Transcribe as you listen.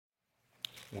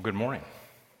Well, good morning.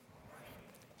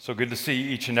 So good to see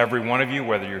each and every one of you,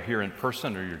 whether you're here in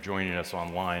person or you're joining us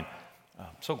online.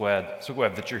 So glad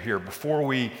that you're here. Before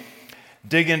we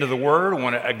dig into the Word, I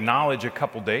want to acknowledge a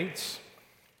couple dates.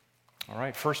 All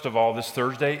right, first of all, this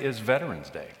Thursday is Veterans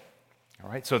Day. All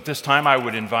right, so at this time I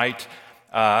would invite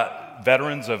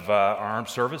veterans of our armed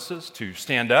services to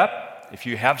stand up if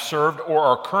you have served or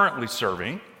are currently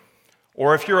serving,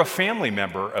 or if you're a family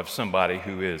member of somebody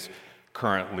who is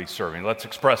currently serving. Let's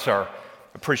express our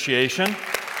appreciation.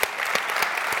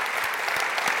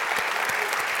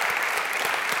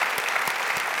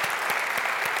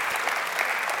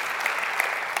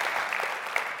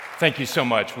 Thank you so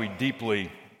much. We deeply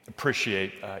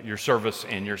appreciate your service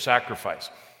and your sacrifice.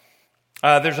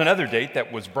 There's another date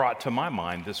that was brought to my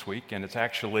mind this week, and it's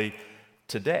actually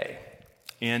today.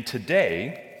 And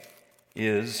today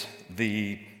is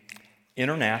the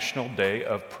International Day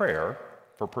of Prayer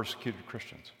for Persecuted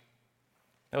Christians.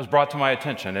 That was brought to my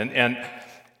attention. And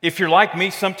if you're like me,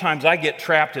 sometimes I get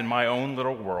trapped in my own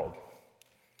little world.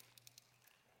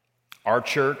 Our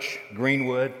church,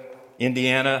 Greenwood,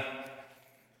 Indiana,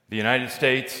 the United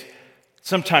States,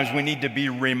 sometimes we need to be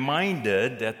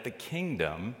reminded that the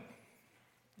kingdom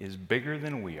is bigger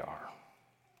than we are.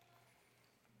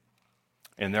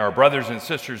 And there are brothers and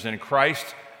sisters in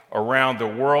Christ around the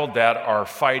world that are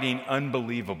fighting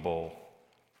unbelievable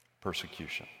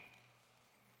persecution.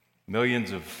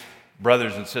 Millions of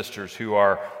brothers and sisters who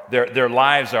are, their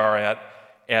lives are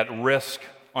at risk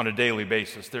on a daily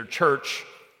basis. Their church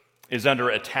is under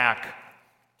attack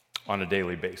on a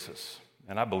daily basis.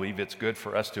 And I believe it's good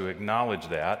for us to acknowledge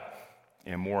that.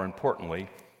 And more importantly,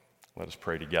 let us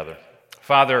pray together.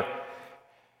 Father,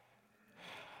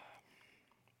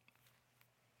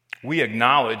 we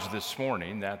acknowledge this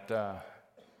morning that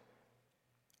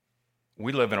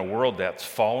we live in a world that's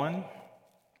fallen,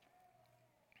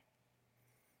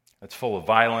 that's full of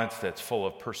violence, that's full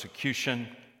of persecution,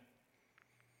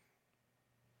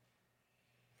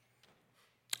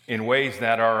 in ways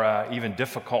that are even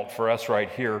difficult for us right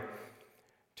here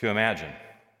to imagine.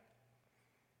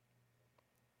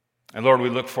 And Lord, we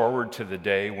look forward to the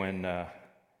day when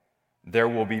there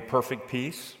will be perfect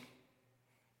peace,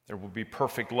 there will be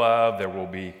perfect love, there will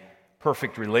be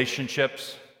perfect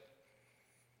relationships.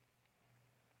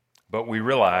 But we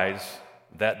realize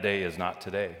that day is not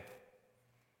today.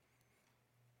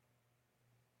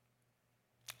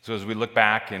 So as we look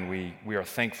back and we are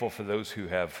thankful for those who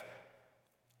have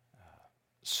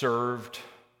served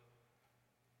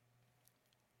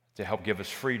to help give us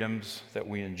freedoms that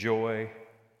we enjoy,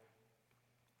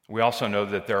 we also know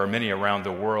that there are many around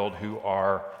the world who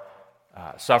are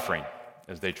suffering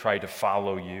as they try to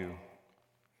follow you.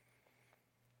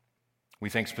 We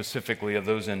think specifically of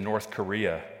those in North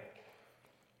Korea,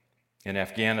 in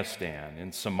Afghanistan, in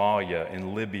Somalia,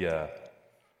 in Libya,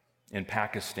 in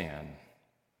Pakistan,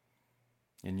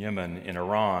 in Yemen, in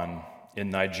Iran,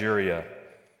 in Nigeria,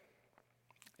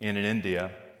 and in India.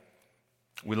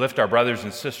 We lift our brothers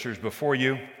and sisters before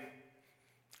you.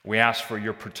 We ask for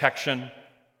your protection.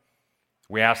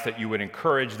 We ask that you would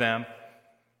encourage them,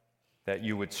 that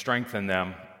you would strengthen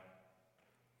them,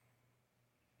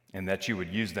 and that you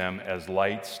would use them as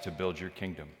lights to build your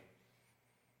kingdom.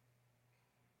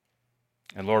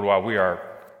 And Lord, while we are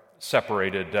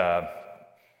separated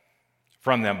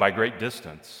from them by great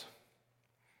distance,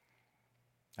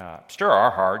 stir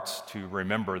our hearts to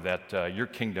remember that your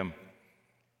kingdom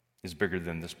is bigger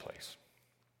than this place.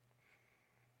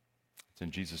 It's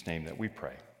in Jesus' name that we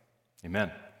pray. Amen.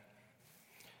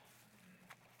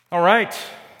 All right.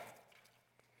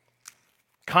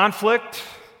 Conflict,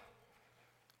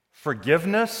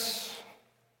 forgiveness,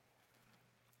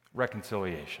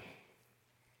 reconciliation.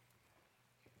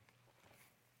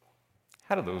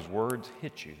 How do those words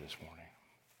hit you this morning?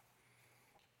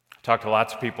 I talked to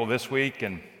lots of people this week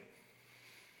and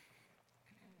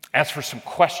asked for some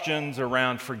questions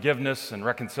around forgiveness and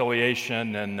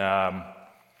reconciliation, and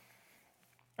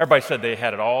everybody said they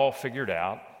had it all figured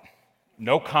out.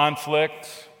 No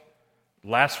conflict.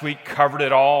 Last week covered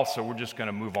it all, so we're just going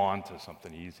to move on to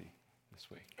something easy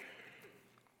this week.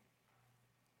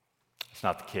 It's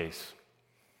not the case.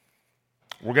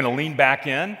 We're going to lean back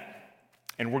in,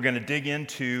 and we're going to dig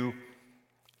into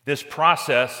this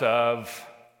process of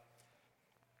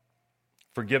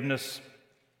forgiveness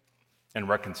and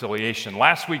reconciliation.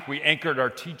 Last week, we anchored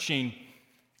our teaching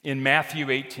in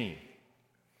Matthew 18.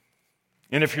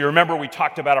 And if you remember, we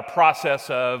talked about a process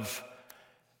of,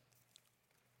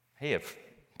 hey, if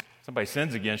somebody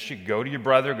sins against you, go to your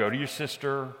brother, go to your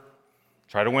sister,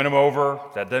 try to win them over.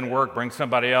 If that doesn't work, bring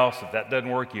somebody else. If that doesn't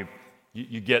work,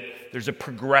 you get, there's a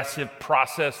progressive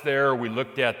process there. We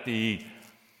looked at the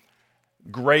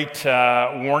great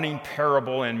warning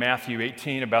parable in Matthew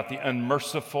 18 about the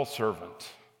unmerciful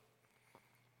servant,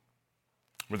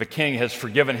 where the king has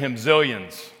forgiven him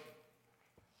zillions,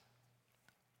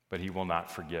 but he will not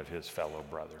forgive his fellow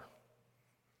brother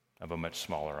of a much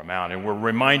smaller amount. And we're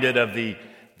reminded of the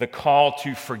call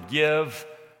to forgive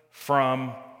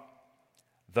from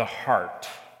the heart.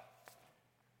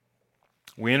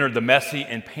 We entered the messy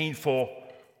and painful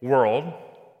world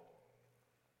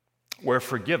where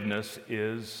forgiveness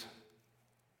is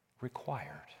required.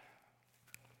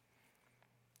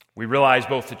 We realize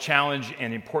both the challenge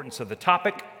and importance of the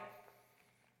topic.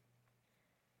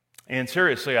 And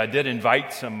seriously, I did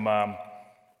invite some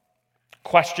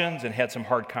questions and had some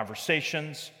hard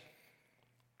conversations.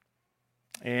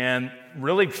 And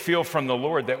really feel from the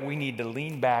Lord that we need to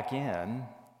lean back in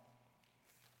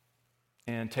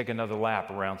and take another lap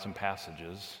around some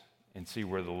passages and see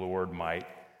where the Lord might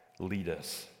lead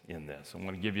us in this. I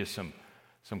want to give you some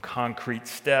concrete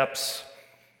steps,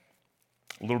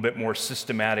 a little bit more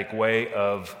systematic way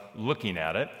of looking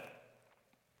at it.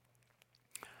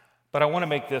 But I want to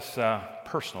make this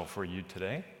personal for you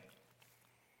today.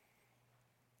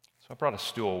 So I brought a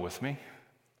stool with me.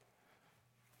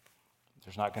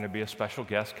 There's not going to be a special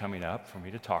guest coming up for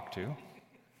me to talk to.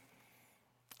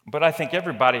 But I think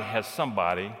everybody has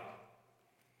somebody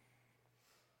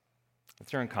that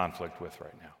they're in conflict with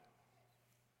right now.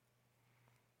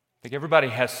 I think everybody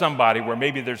has somebody where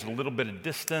maybe there's a little bit of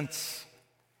distance.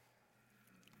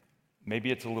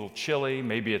 Maybe it's a little chilly.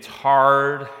 Maybe it's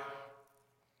hard.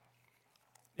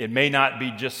 It may not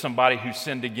be just somebody who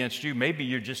sinned against you. Maybe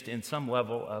you're just in some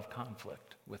level of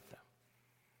conflict with them.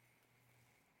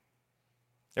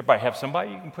 Everybody have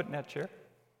somebody you can put in that chair?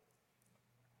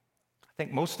 I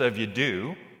think most of you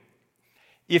do.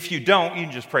 If you don't, you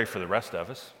can just pray for the rest of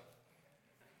us.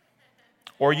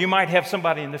 Or you might have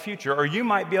somebody in the future, or you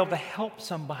might be able to help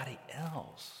somebody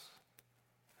else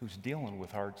who's dealing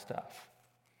with hard stuff.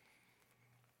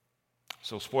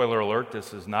 So, spoiler alert,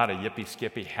 this is not a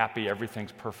yippee-skippy, happy,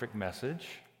 everything's perfect message.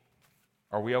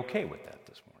 Are we okay with that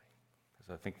this morning?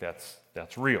 Because I think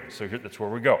that's real. So that's where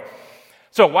we go.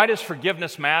 So why does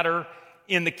forgiveness matter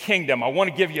in the kingdom? I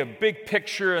want to give you a big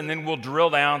picture, and then we'll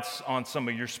drill down on some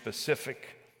of your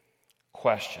specific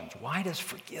questions. Why does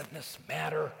forgiveness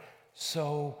matter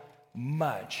so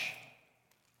much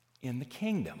in the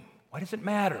kingdom? Why does it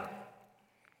matter?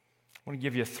 I want to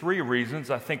give you 3 reasons.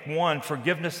 I think 1,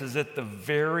 forgiveness is at the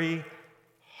very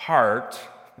heart,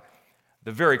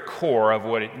 the very core of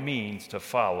what it means to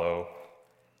follow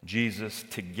Jesus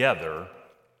together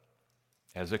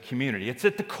as a community. It's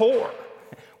at the core.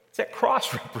 What's that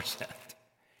cross represent?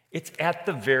 It's at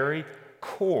the very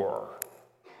core.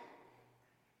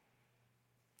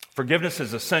 Forgiveness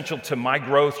is essential to my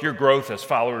growth, your growth as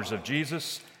followers of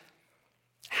Jesus.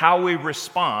 How we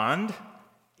respond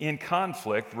in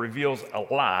conflict reveals a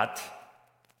lot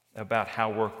about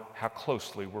how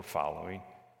closely we're following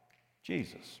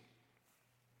Jesus.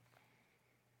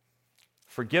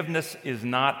 Forgiveness is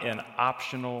not an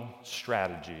optional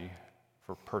strategy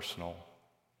for personal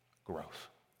growth.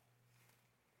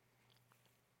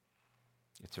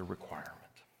 It's a requirement.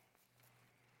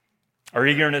 Our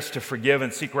eagerness to forgive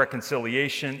and seek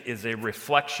reconciliation is a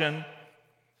reflection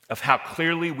of how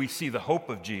clearly we see the hope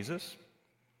of Jesus,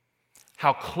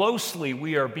 how closely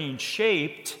we are being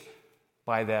shaped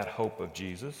by that hope of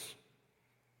Jesus,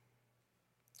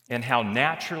 and how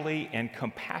naturally and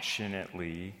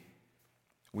compassionately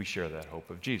we share that hope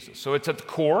of Jesus. So it's at the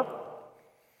core.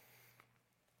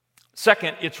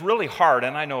 Second, it's really hard,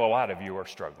 and I know a lot of you are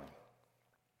struggling.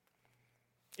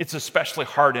 It's especially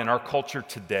hard in our culture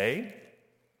today.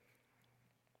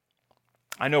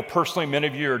 I know personally many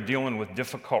of you are dealing with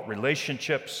difficult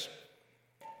relationships,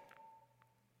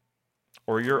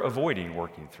 or you're avoiding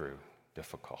working through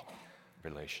difficult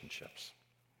relationships.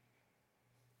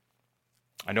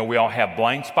 I know we all have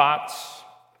blind spots,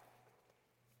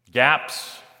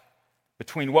 gaps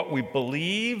between what we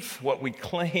believe, what we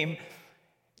claim,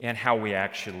 and how we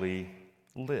actually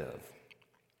live.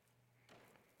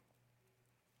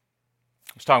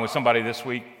 I was talking with somebody this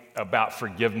week about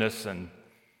forgiveness, and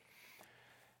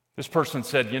this person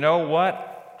said, you know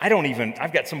what?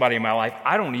 I've got somebody in my life,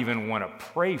 I don't even want to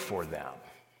pray for them.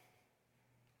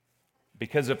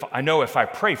 Because if I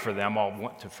pray for them, I'll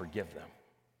want to forgive them.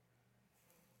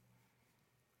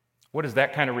 What is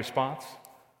that kind of response?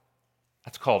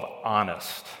 That's called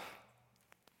honest.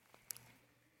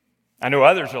 I know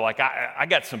others are like, I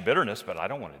got some bitterness, but I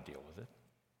don't want to deal with it.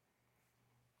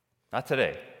 Not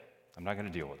today. I'm not going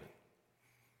to deal with it.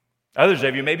 Others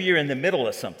of you, maybe you're in the middle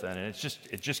of something, and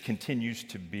it just continues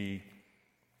to be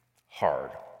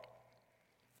hard.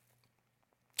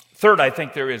 Third, I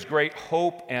think there is great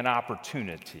hope and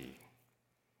opportunity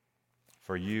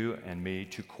for you and me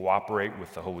to cooperate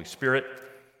with the Holy Spirit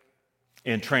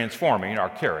in transforming our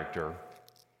character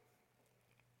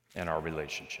and our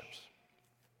relationships.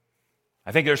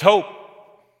 I think there's hope.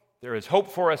 There is hope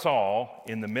for us all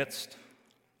in the midst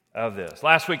of this.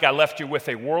 Last week, I left you with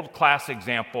a world-class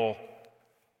example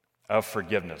of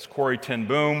forgiveness. Corrie ten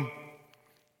Boom,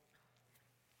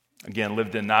 again,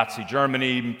 lived in Nazi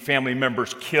Germany, family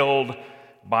members killed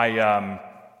by,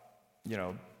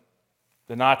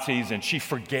 the Nazis, and she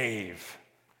forgave.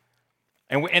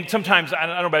 And sometimes, I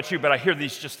don't know about you, but I hear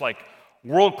these just like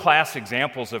world-class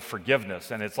examples of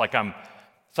forgiveness, and it's like I'm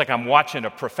watching a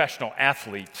professional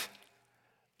athlete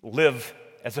live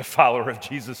as a follower of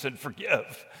Jesus and forgive.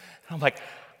 And I'm like,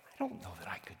 I don't know that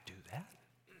I could do that.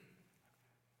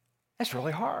 That's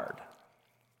really hard.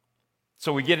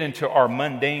 So we get into our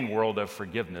mundane world of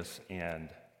forgiveness, and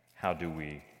how do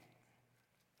we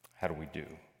do?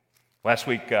 Last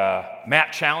week,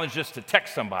 Matt challenged us to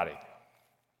text somebody.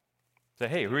 Say,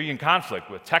 hey, who are you in conflict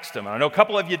with? Text them. And I know a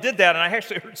couple of you did that, and I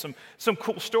actually heard some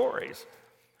cool stories.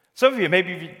 Some of you,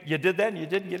 maybe you did that and you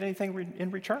didn't get anything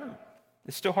in return.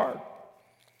 It's still hard.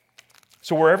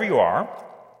 So wherever you are,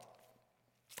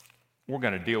 we're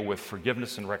going to deal with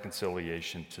forgiveness and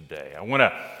reconciliation today. I want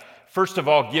to, first of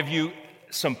all, give you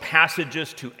some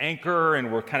passages to anchor,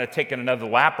 and we're kind of taking another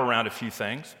lap around a few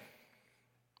things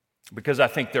because I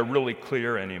think they're really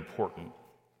clear and important.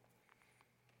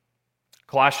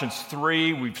 Colossians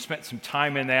 3, we've spent some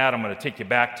time in that. I'm going to take you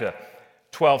back to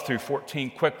 12 through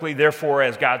 14 quickly. Therefore,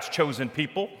 as God's chosen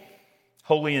people,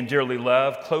 holy and dearly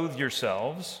loved, clothe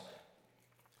yourselves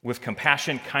with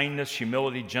compassion, kindness,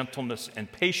 humility, gentleness,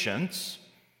 and patience.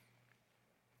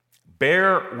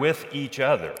 Bear with each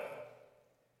other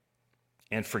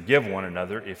and forgive one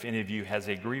another if any of you has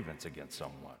a grievance against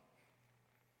someone.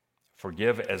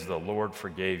 Forgive as the Lord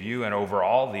forgave you, and over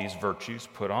all these virtues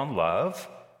put on love,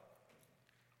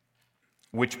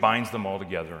 which binds them all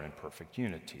together in perfect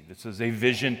unity. This is a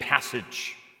vision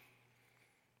passage.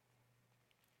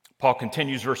 Paul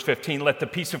continues, verse 15, let the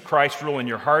peace of Christ rule in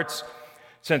your hearts,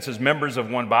 since as members of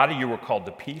one body you were called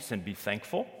to peace, and be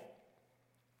thankful.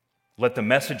 Let the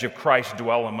message of Christ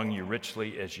dwell among you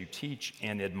richly as you teach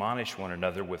and admonish one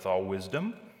another with all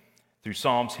wisdom, through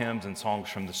psalms, hymns, and songs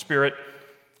from the Spirit,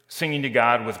 singing to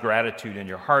God with gratitude in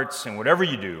your hearts, and whatever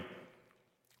you do,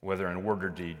 whether in word or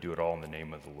deed, do it all in the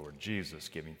name of the Lord Jesus,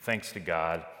 giving thanks to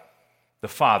God the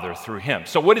Father through him.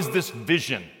 So what is this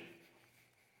vision?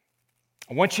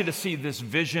 I want you to see this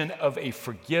vision of a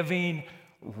forgiving,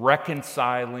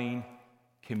 reconciling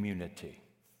community.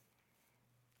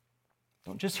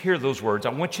 Don't just hear those words. I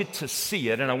want you to see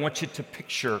it, and I want you to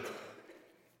picture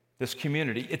this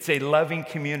community. It's a loving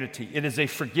community. It is a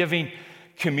forgiving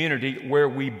community where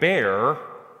we bear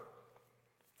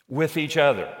with each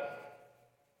other.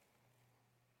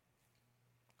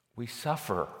 We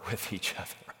suffer with each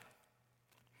other.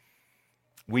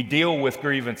 We deal with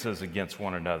grievances against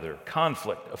one another,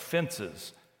 conflict,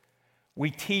 offenses. We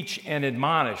teach and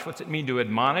admonish. What's it mean to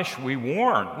admonish? We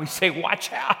warn. We say,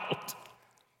 watch out.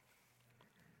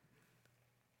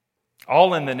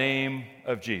 All in the name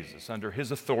of Jesus, under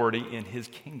his authority in his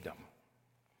kingdom.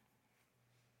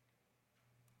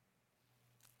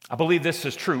 I believe this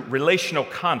is true. Relational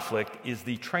conflict is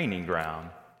the training ground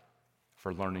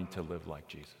for learning to live like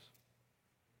Jesus.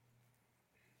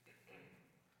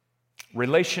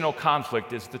 Relational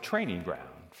conflict is the training ground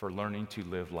for learning to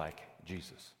live like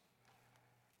Jesus.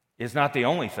 It's not the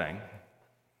only thing,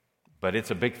 but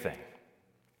it's a big thing.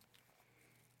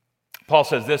 Paul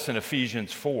says this in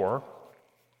Ephesians 4,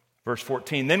 verse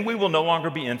 14, then we will no longer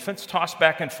be infants, tossed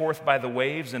back and forth by the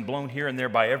waves and blown here and there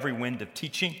by every wind of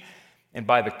teaching and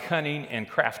by the cunning and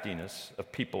craftiness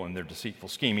of people in their deceitful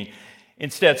scheming.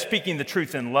 Instead, speaking the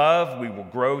truth in love, we will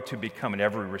grow to become in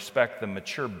every respect the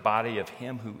mature body of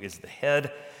him who is the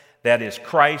head, that is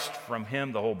Christ. From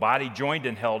him, the whole body, joined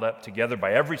and held up together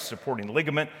by every supporting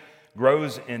ligament,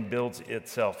 grows and builds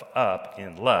itself up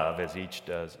in love as each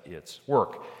does its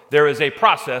work. There is a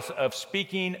process of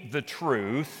speaking the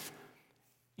truth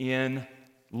in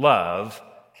love.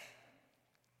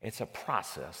 It's a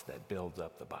process that builds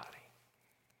up the body.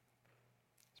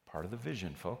 It's part of the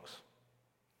vision, folks.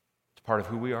 It's part of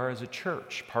who we are as a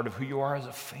church, part of who you are as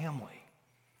a family.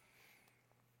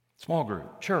 Small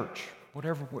group, church,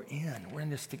 whatever we're in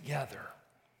this together.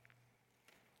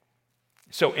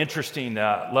 So interesting,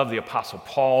 love the Apostle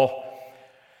Paul.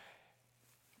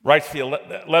 Writes the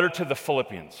letter to the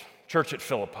Philippians, church at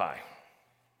Philippi.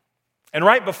 And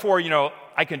right before,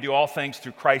 I can do all things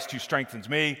through Christ who strengthens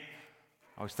me,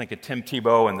 I always think of Tim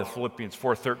Tebow and the Philippians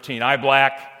 4:13, eye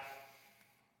black.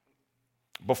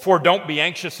 Before, don't be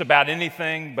anxious about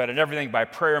anything, but in everything by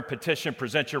prayer and petition,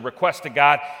 present your request to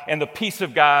God, and the peace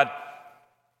of God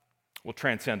will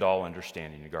transcend all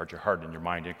understanding and guard your heart and your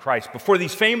mind in Christ. Before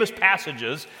these famous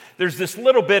passages, there's this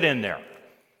little bit in there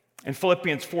in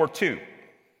Philippians 4:2.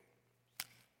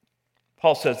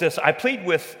 Paul says this, I plead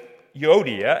with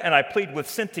Euodia and I plead with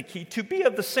Syntyche to be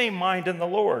of the same mind in the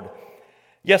Lord.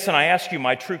 Yes, and I ask you,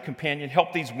 my true companion,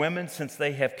 help these women since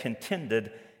they have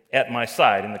contended at my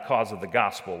side in the cause of the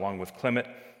gospel, along with Clement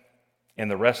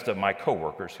and the rest of my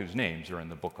co-workers whose names are in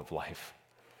the book of life.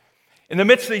 In the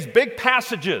midst of these big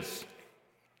passages,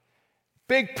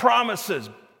 big promises,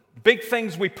 big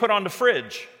things we put on the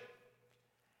fridge,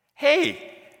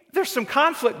 hey, there's some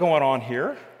conflict going on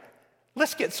here.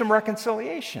 Let's get some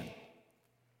reconciliation.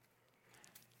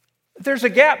 There's a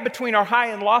gap between our high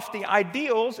and lofty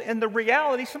ideals and the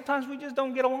reality. Sometimes we just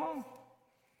don't get along.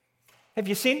 Have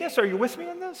you seen this? Are you with me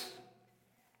in this?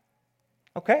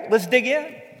 Okay, let's dig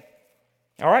in.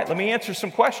 All right, let me answer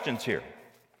some questions here.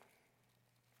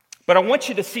 But I want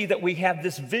you to see that we have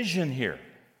this vision here.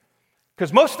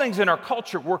 Because most things in our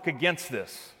culture work against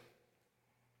this.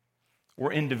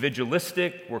 We're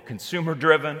individualistic, we're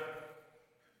consumer-driven,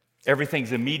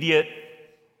 everything's immediate,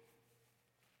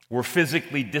 we're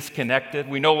physically disconnected.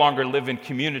 We no longer live in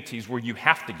communities where you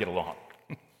have to get along.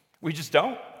 We just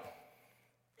don't.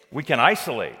 We can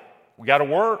isolate. We got to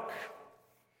work.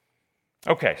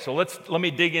 Okay, so let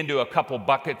me dig into a couple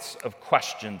buckets of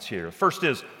questions here. First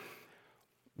is,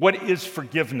 what is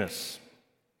forgiveness?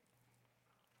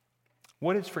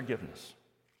 What is forgiveness?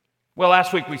 Well,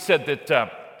 last week we said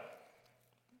that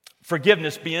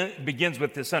forgiveness begins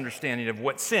with this understanding of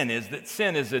what sin is, that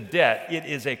sin is a debt. It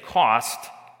is a cost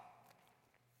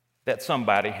that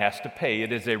somebody has to pay.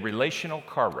 It is a relational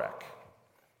car wreck.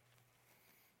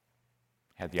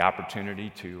 Had the opportunity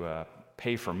to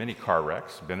pay for many car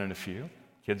wrecks, been in a few.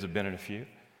 Kids have been in a few.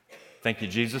 Thank you,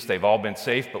 Jesus. They've all been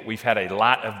safe, but we've had a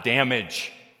lot of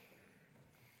damage.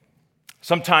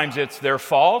 Sometimes it's their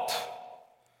fault.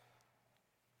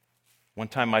 One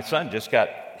time my son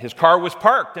his car was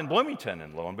parked in Bloomington,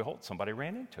 and lo and behold, somebody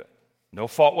ran into it. No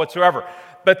fault whatsoever.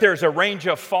 But there's a range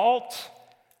of fault.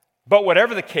 But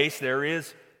whatever the case, there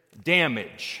is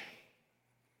damage.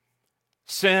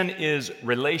 Sin is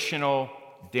relational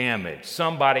damage.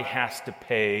 Somebody has to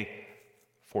pay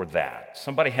for that.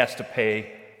 Somebody has to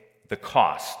pay the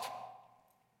cost.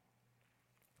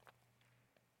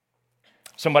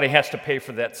 Somebody has to pay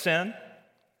for that sin,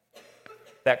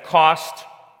 that cost,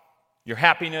 your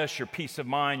happiness, your peace of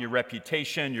mind, your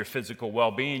reputation, your physical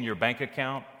well-being, your bank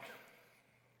account.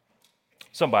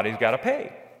 Somebody's got to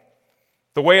pay.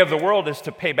 The way of the world is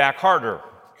to pay back harder.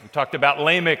 We talked about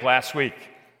Lamech last week.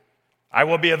 I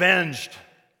will be avenged.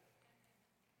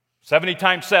 70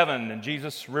 times 7, and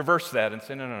Jesus reversed that and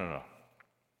said, no.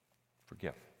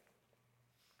 Forgive.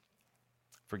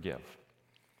 Forgive.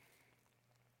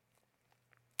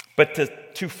 But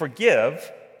to forgive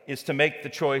is to make the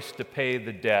choice to pay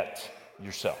the debt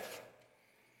yourself.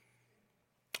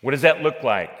 What does that look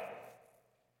like?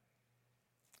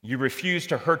 You refuse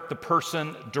to hurt the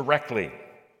person directly.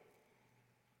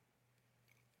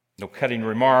 No cutting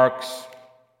remarks.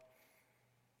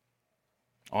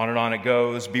 On and on it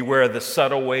goes. Beware of the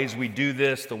subtle ways we do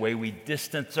this, the way we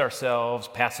distance ourselves,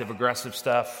 passive-aggressive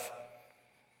stuff.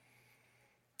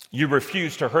 You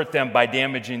refuse to hurt them by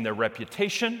damaging their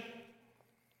reputation.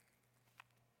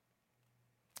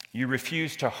 You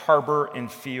refuse to harbor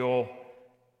and feel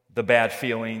the bad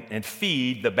feeling and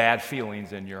feed the bad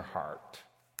feelings in your heart.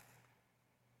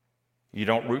 You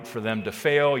don't root for them to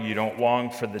fail. You don't long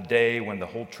for the day when the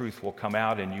whole truth will come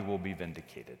out and you will be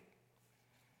vindicated.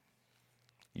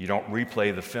 You don't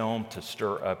replay the film to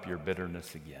stir up your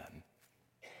bitterness again.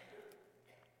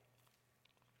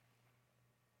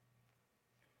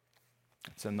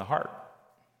 It's in the heart.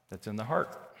 That's in the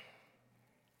heart.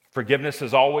 Forgiveness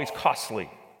is always costly.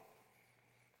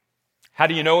 How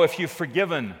do you know if you've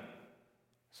forgiven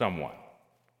someone?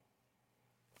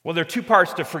 Well, there are two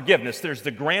parts to forgiveness. There's the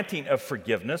granting of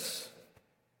forgiveness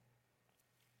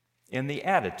and the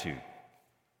attitude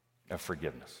of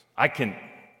forgiveness. I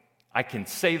can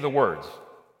say the words.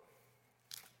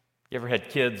 You ever had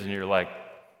kids and you're like,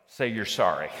 say you're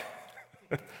sorry.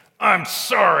 I'm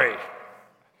sorry.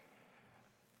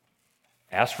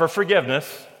 Ask for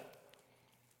forgiveness.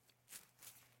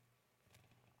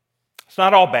 It's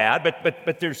not all bad,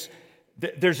 but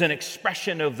there's an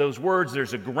expression of those words.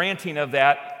 There's a granting of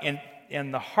that,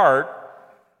 and the heart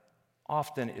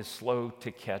often is slow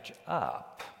to catch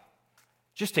up.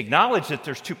 Just acknowledge that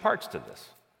there's two parts to this.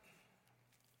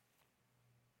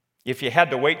 If you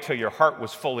had to wait till your heart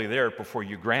was fully there before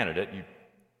you granted it,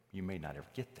 You may not ever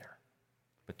get there.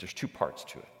 But there's two parts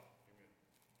to it.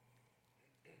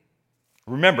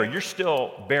 Remember, you're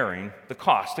still bearing the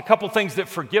cost. A couple things that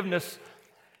forgiveness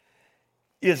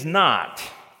is not.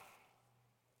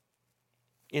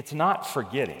 It's not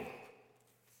forgetting.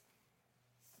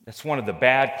 That's one of the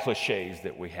bad cliches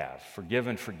that we have. Forgive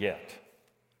and forget.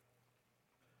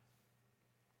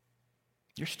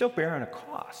 You're still bearing a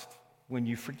cost when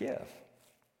you forgive.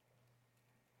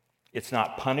 It's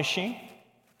not punishing.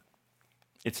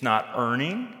 It's not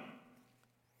earning.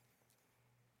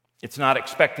 It's not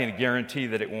expecting a guarantee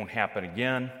that it won't happen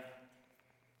again.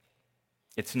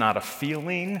 It's not a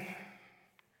feeling.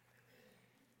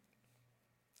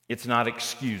 It's not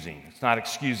excusing. It's not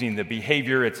excusing the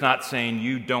behavior. It's not saying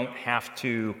you don't have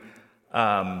to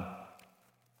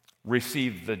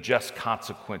receive the just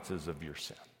consequences of your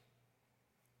sin.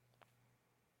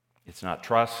 It's not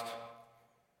trust.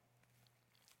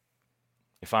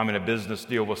 If I'm in a business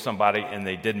deal with somebody and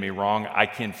they did me wrong, I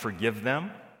can forgive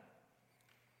them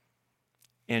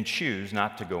and choose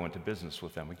not to go into business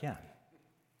with them again.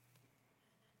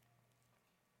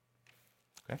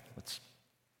 Okay,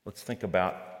 let's think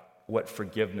about what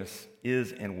forgiveness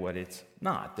is and what it's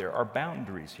not. There are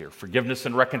boundaries here. Forgiveness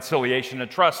and reconciliation and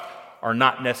trust are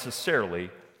not necessarily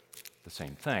the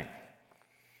same thing.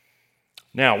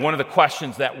 Now, one of the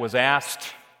questions that was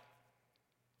asked,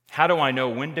 how do I know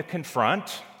when to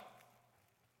confront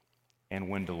and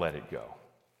when to let it go?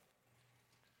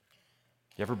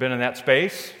 You ever been in that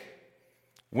space?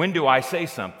 When do I say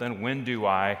something? When do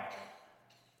I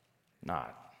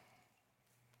not?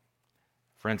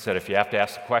 A friend said, if you have to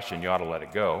ask the question, you ought to let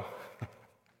it go. I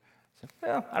said,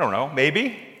 well, I don't know,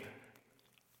 maybe.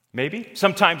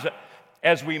 Sometimes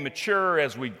as we mature,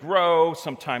 as we grow,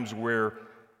 sometimes we're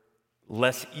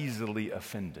less easily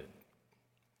offended.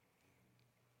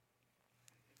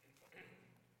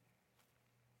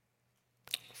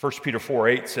 1 Peter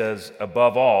 4:8 says,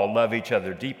 above all, love each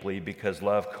other deeply because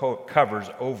love covers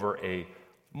over a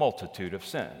multitude of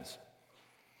sins.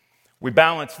 We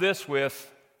balance this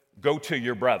with go to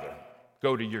your brother,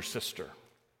 go to your sister.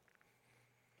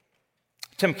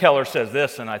 Tim Keller says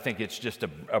this, and I think it's just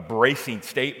a bracing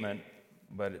statement,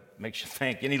 but it makes you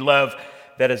think. Any love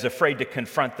that is afraid to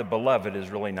confront the beloved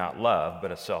is really not love,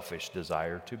 but a selfish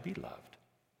desire to be loved.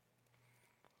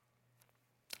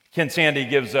 Ken Sande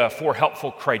gives 4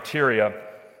 helpful criteria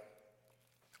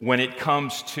when it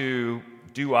comes to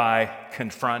do I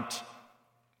confront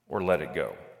or let it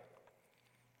go.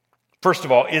 First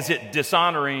of all, is it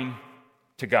dishonoring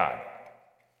to God?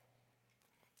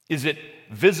 Is it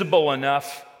visible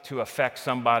enough to affect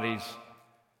somebody's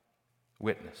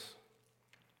witness?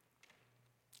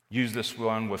 Use this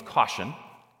one with caution.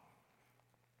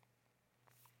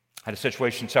 I had a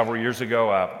situation several years ago.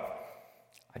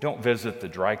 I don't visit the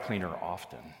dry cleaner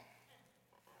often.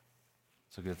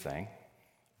 It's a good thing.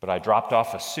 But I dropped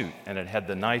off a suit, and it had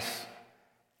the nice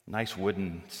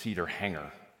wooden cedar hanger.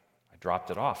 I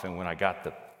dropped it off, and when I got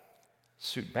the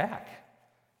suit back,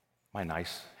 my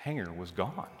nice hanger was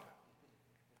gone.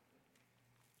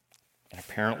 And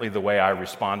apparently the way I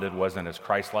responded wasn't as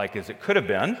Christ-like as it could have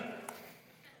been.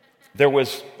 There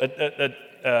was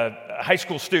a high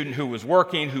school student who was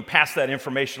working who passed that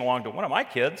information along to one of my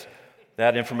kids.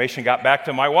 That information got back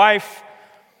to my wife.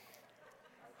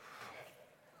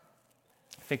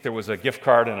 I think there was a gift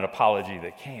card and an apology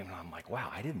that came, and I'm like, wow,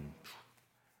 I didn't.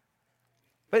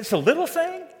 But it's a little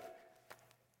thing,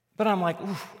 but I'm like,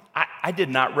 ooh, I did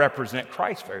not represent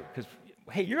Christ very, because,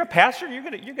 hey, you're a pastor,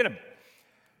 you're gonna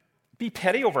be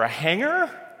petty over a hanger?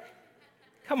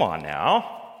 Come on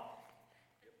now.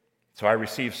 So I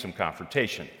received some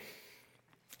confrontation.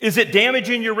 Is it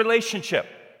damaging your relationship?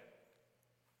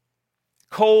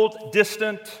 Cold,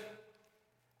 distant.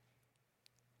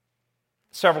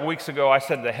 Several weeks ago, I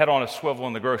said the head on a swivel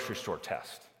in the grocery store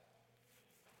test.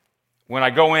 When I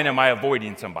go in, am I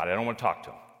avoiding somebody? I don't want to talk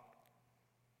to them.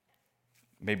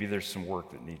 Maybe there's some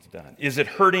work that needs done. Is it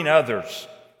hurting others?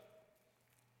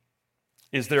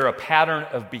 Is there a pattern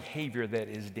of behavior that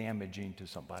is damaging to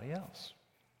somebody else?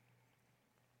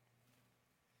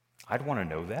 I'd want to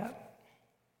know that.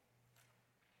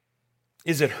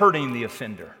 Is it hurting the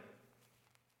offender?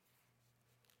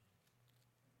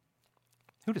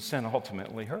 Who does sin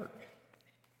ultimately hurt?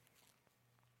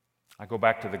 I go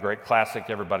back to the great classic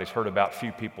everybody's heard about,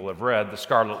 few people have read, The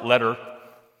Scarlet Letter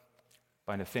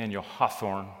by Nathaniel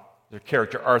Hawthorne, their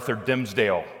character Arthur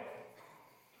Dimmesdale.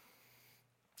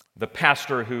 The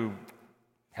pastor who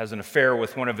has an affair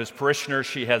with one of his parishioners,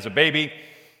 she has a baby.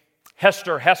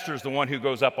 Hester's the one who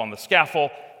goes up on the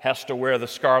scaffold, has to wear the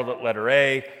scarlet letter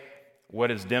A. What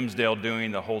is Dimmesdale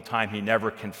doing the whole time? He never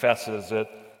confesses it.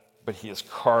 but he is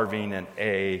carving an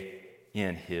A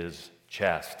in his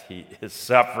chest. He is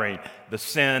suffering. The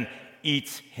sin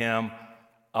eats him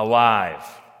alive.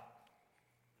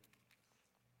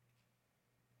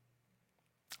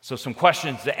 So some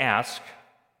questions to ask,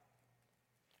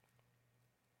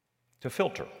 to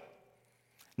filter.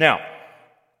 Now,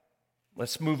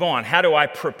 let's move on. How do I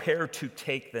prepare to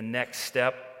take the next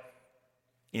step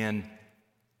in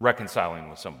reconciling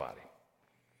with somebody?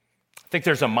 I think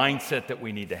there's a mindset that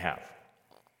we need to have.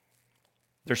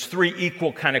 There's three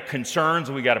equal kind of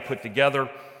concerns we got to put together.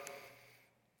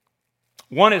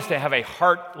 One is to have a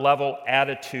heart-level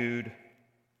attitude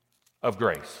of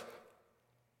grace.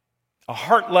 A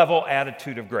heart-level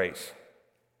attitude of grace.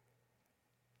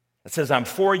 It says, I'm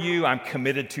for you, I'm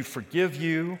committed to forgive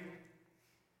you,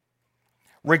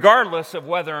 regardless of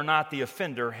whether or not the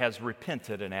offender has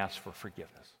repented and asked for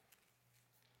forgiveness.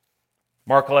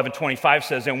 Mark 11:25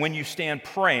 says, and when you stand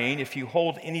praying, if you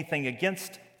hold anything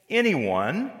against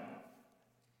anyone,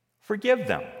 forgive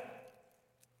them,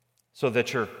 so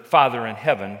that your Father in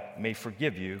heaven may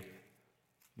forgive you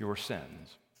your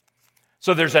sins.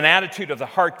 So there's an attitude of the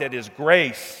heart that is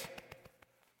grace.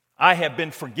 I have been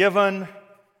forgiven.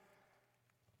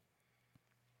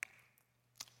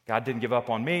 God didn't give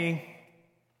up on me.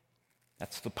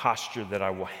 That's the posture that I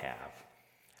will have.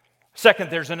 Second,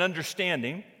 there's an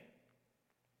understanding,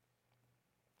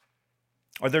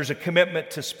 or there's a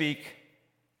commitment to speak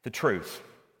the truth,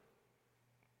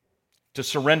 to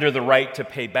surrender the right to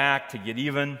pay back, to get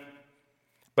even,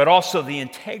 but also the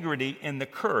integrity and the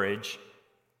courage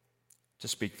to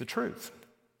speak the truth.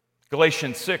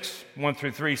 Galatians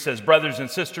 6:1-3 says, brothers and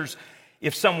sisters,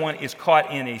 if someone is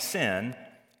caught in a sin,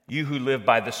 you who live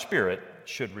by the Spirit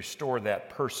should restore that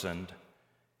person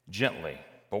gently.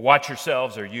 But watch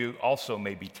yourselves, or you also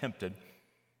may be tempted.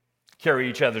 Carry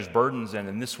each other's burdens, and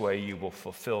in this way you will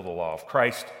fulfill the law of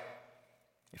Christ.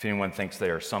 If anyone thinks they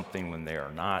are something when they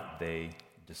are not, they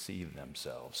deceive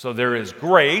themselves. So there is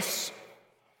grace.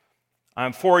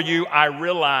 I'm for you. I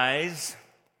realize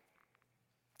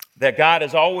that God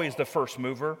is always the first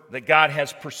mover, that God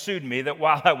has pursued me, that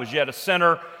while I was yet a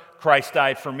sinner, Christ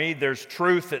died for me. There's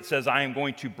truth that says I am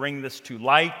going to bring this to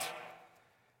light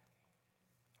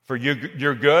for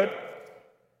your good.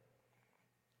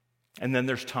 And then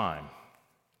there's time.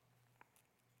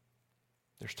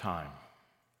 There's time.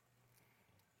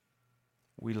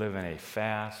 We live in a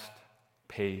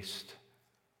fast-paced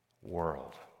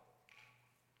world.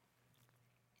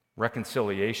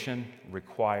 Reconciliation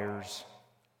requires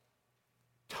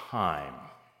time.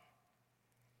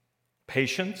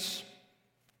 Patience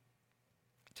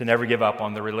to never give up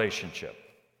on the relationship.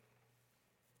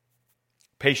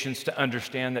 Patience to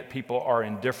understand that people are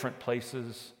in different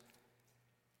places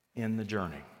in the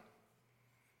journey.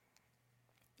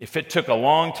 If it took a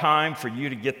long time for you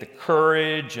to get the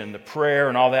courage and the prayer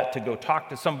and all that to go talk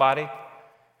to somebody,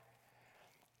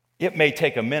 it may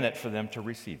take a minute for them to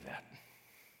receive that.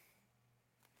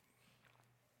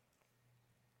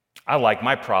 I like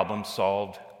my problems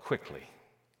solved quickly,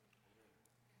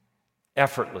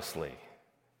 effortlessly,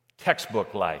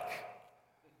 textbook-like.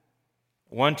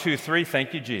 1, 2, 3,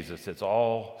 thank you, Jesus. It's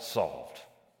all solved.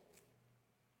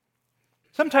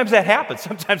 Sometimes that happens.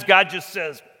 Sometimes God just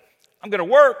says, I'm going to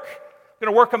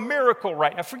work a miracle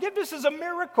right now. Forgiveness is a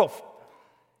miracle.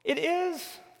 It is.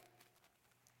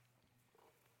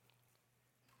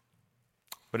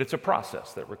 But it's a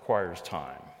process that requires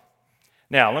time.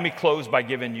 Now, let me close by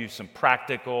giving you some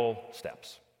practical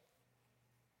steps.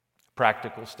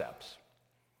 Practical steps.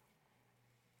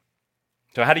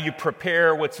 So how do you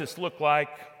prepare? What's this look like?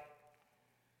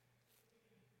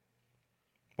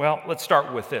 Well, let's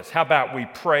start with this. How about we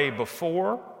pray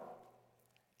before,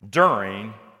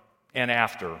 during, and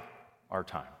after our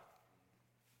time?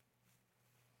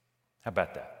 How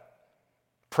about that?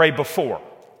 Pray before.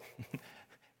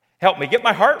 Help me get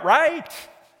my heart right.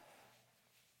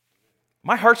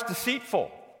 My heart's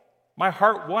deceitful. My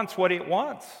heart wants what it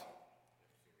wants.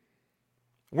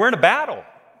 We're in a battle.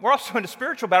 We're also in a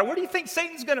spiritual battle. Where do you think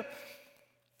Satan's going to?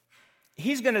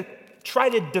 He's going to try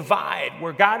to divide.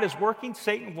 Where God is working,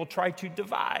 Satan will try to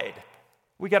divide.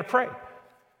 We got to pray.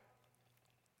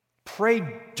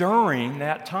 Pray during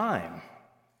that time.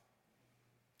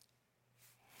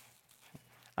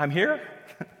 I'm here.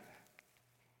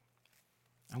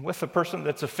 I'm with the person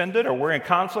that's offended, or we're in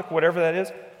conflict, whatever that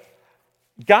is.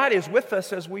 God is with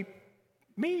us as we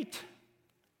meet.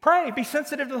 Pray. Be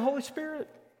sensitive to the Holy Spirit.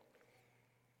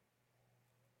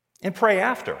 And pray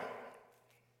after.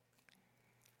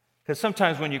 Because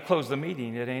sometimes when you close the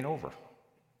meeting, it ain't over.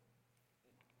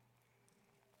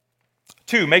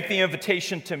 2, make the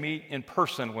invitation to meet in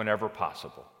person whenever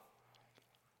possible.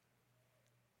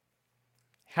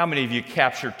 How many of you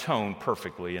capture tone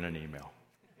perfectly in an email?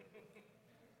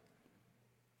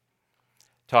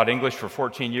 Taught English for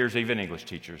 14 years, even English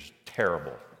teachers,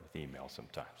 terrible with email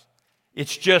sometimes.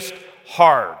 It's just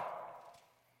hard.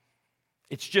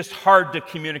 It's just hard to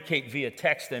communicate via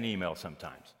text and email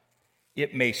sometimes.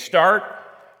 It may start,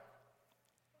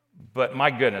 but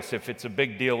my goodness, if it's a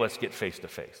big deal, let's get face to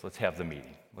face. Let's have the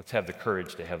meeting. Let's have the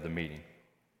courage to have the meeting.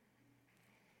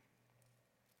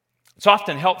 It's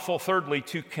often helpful, thirdly,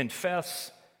 to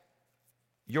confess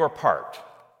your part.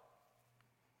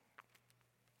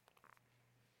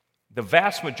 The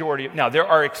vast majority now there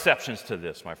are exceptions to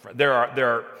this, my friend. There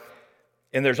are,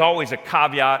 and there's always a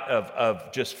caveat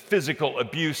of just physical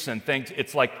abuse and things.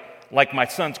 It's like my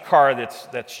son's car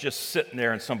that's just sitting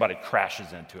there and somebody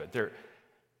crashes into it.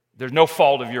 There's no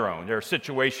fault of your own. There are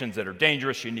situations that are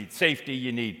dangerous. You need safety.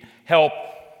 You need help.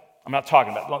 I'm not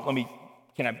talking about.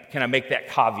 Can I make that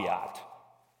caveat?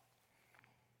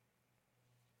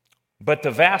 But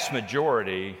the vast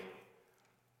majority,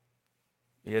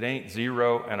 it ain't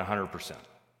 0 and 100%.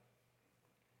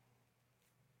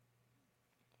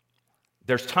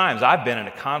 There's times I've been in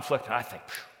a conflict and I think,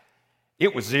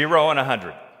 it was 0 and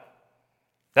 100.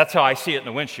 That's how I see it in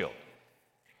the windshield.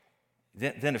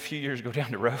 Then a few years go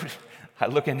down the road, I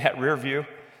look in that rear view.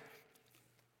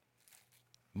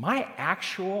 My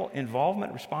actual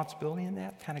involvement, responsibility in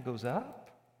that kind of goes up.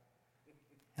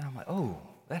 And I'm like, oh,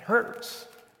 that hurts.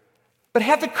 But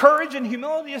have the courage and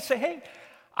humility to say, hey,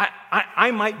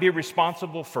 I might be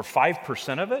responsible for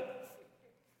 5% of it.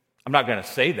 I'm not going to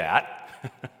say that.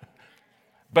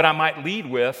 But I might lead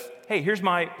with, hey, here's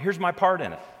my part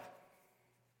in it.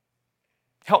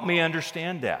 Help me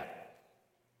understand that.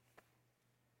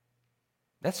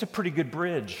 That's a pretty good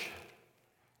bridge.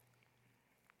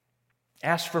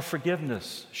 Ask for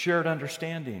forgiveness, shared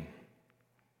understanding.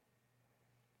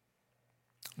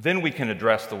 Then we can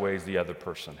address the ways the other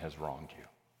person has wronged you.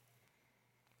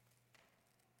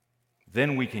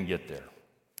 Then we can get there.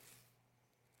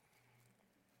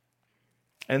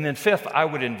 And then fifth, I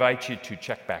would invite you to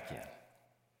check back in.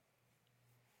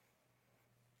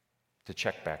 To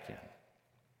check back in.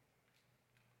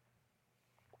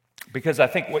 Because I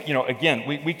think, again,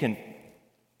 we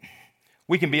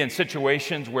can be in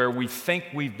situations where we think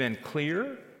we've been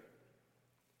clear.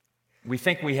 We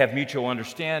think we have mutual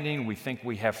understanding. We think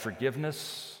we have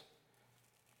forgiveness.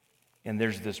 And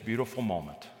there's this beautiful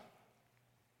moment.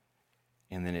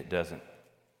 And then it doesn't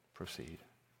proceed.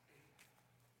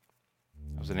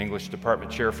 I was an English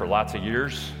department chair for lots of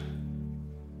years.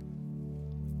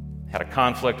 Had a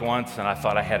conflict once, and I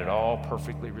thought I had it all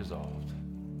perfectly resolved.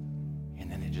 And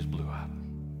then it just blew up.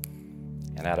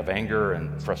 And out of anger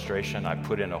and frustration, I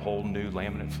put in a whole new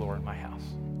laminate floor in my house.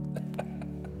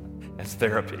 As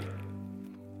therapy.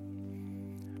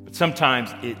 But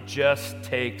sometimes it just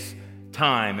takes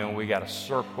time, and we got to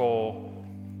circle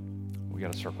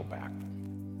back.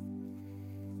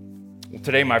 Well,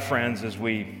 today, my friends, as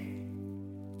we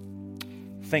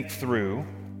think through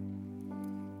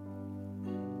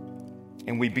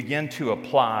and we begin to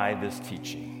apply this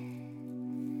teaching.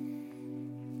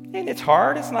 And it's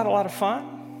hard, it's not a lot of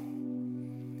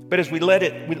fun. But as we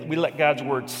let God's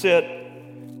word sit,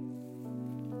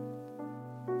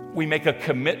 we make a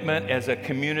commitment as a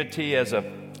community, as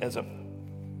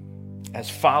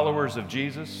followers of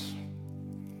Jesus,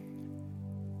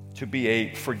 to be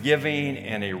a forgiving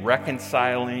and a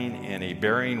reconciling and a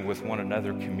bearing with one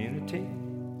another community.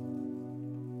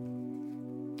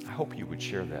 I hope you would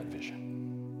share that vision.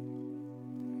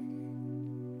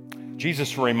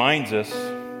 Jesus reminds us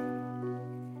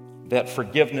that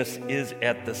forgiveness is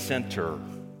at the center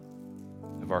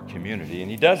of our community.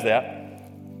 And he does that,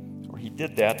 or he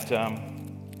did that,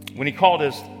 when he called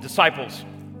his disciples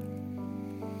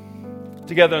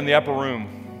together in the upper room.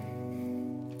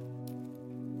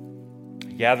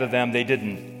 He gathered them. They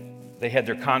had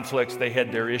their conflicts, they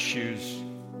had their issues.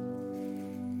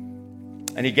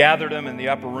 And he gathered them in the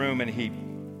upper room,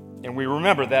 and we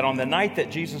remember that on the night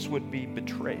that Jesus would be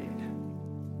betrayed,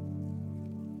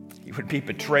 he would be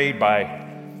betrayed by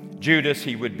Judas,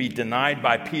 he would be denied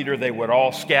by Peter, they would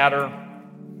all scatter.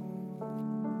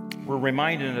 We're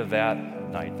reminded of that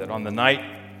night, that on the night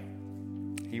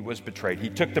he was betrayed, he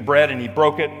took the bread and he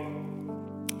broke it,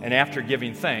 and after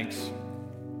giving thanks,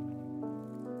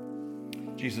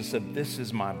 Jesus said, "This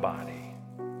is my body,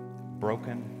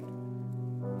 broken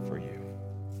for you."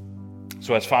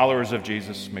 So as followers of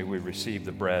Jesus, may we receive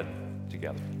the bread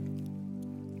together.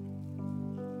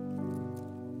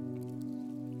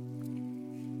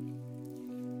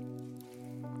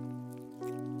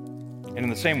 And in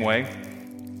the same way,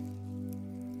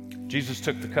 Jesus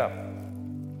took the cup.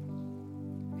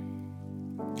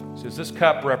 says, this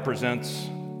cup represents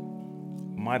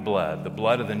my blood, the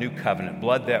blood of the new covenant,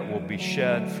 blood that will be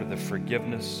shed for the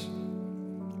forgiveness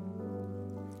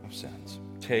of sins.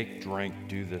 Take, drink,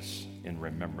 do this in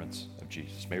remembrance of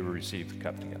Jesus. May we receive the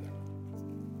cup together.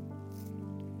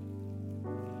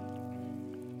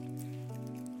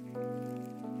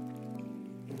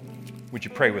 Would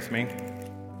you pray with me?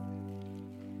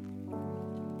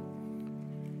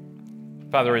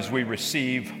 Father, as we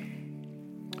receive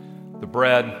the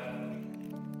bread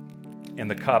and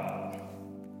the cup,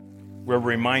 we're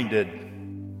reminded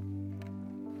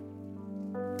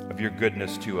of your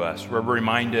goodness to us. We're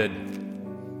reminded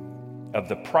of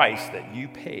the price that you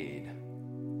paid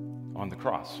on the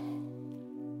cross.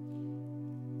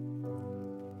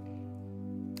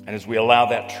 And as we allow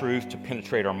that truth to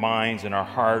penetrate our minds and our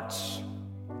hearts,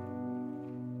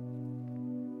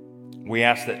 we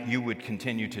ask that you would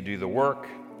continue to do the work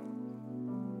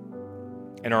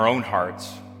in our own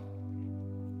hearts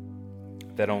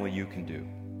that only you can do.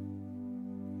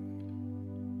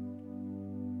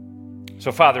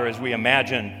 So, Father, as we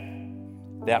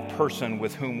imagine that person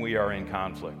with whom we are in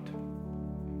conflict,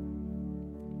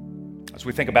 as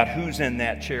we think about who's in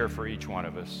that chair for each one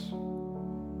of us,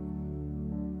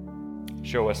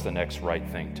 show us the next right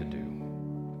thing to do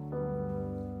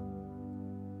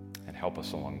and help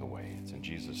us along the way. It's in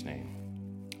Jesus' name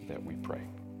that we pray.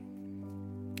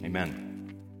 Amen.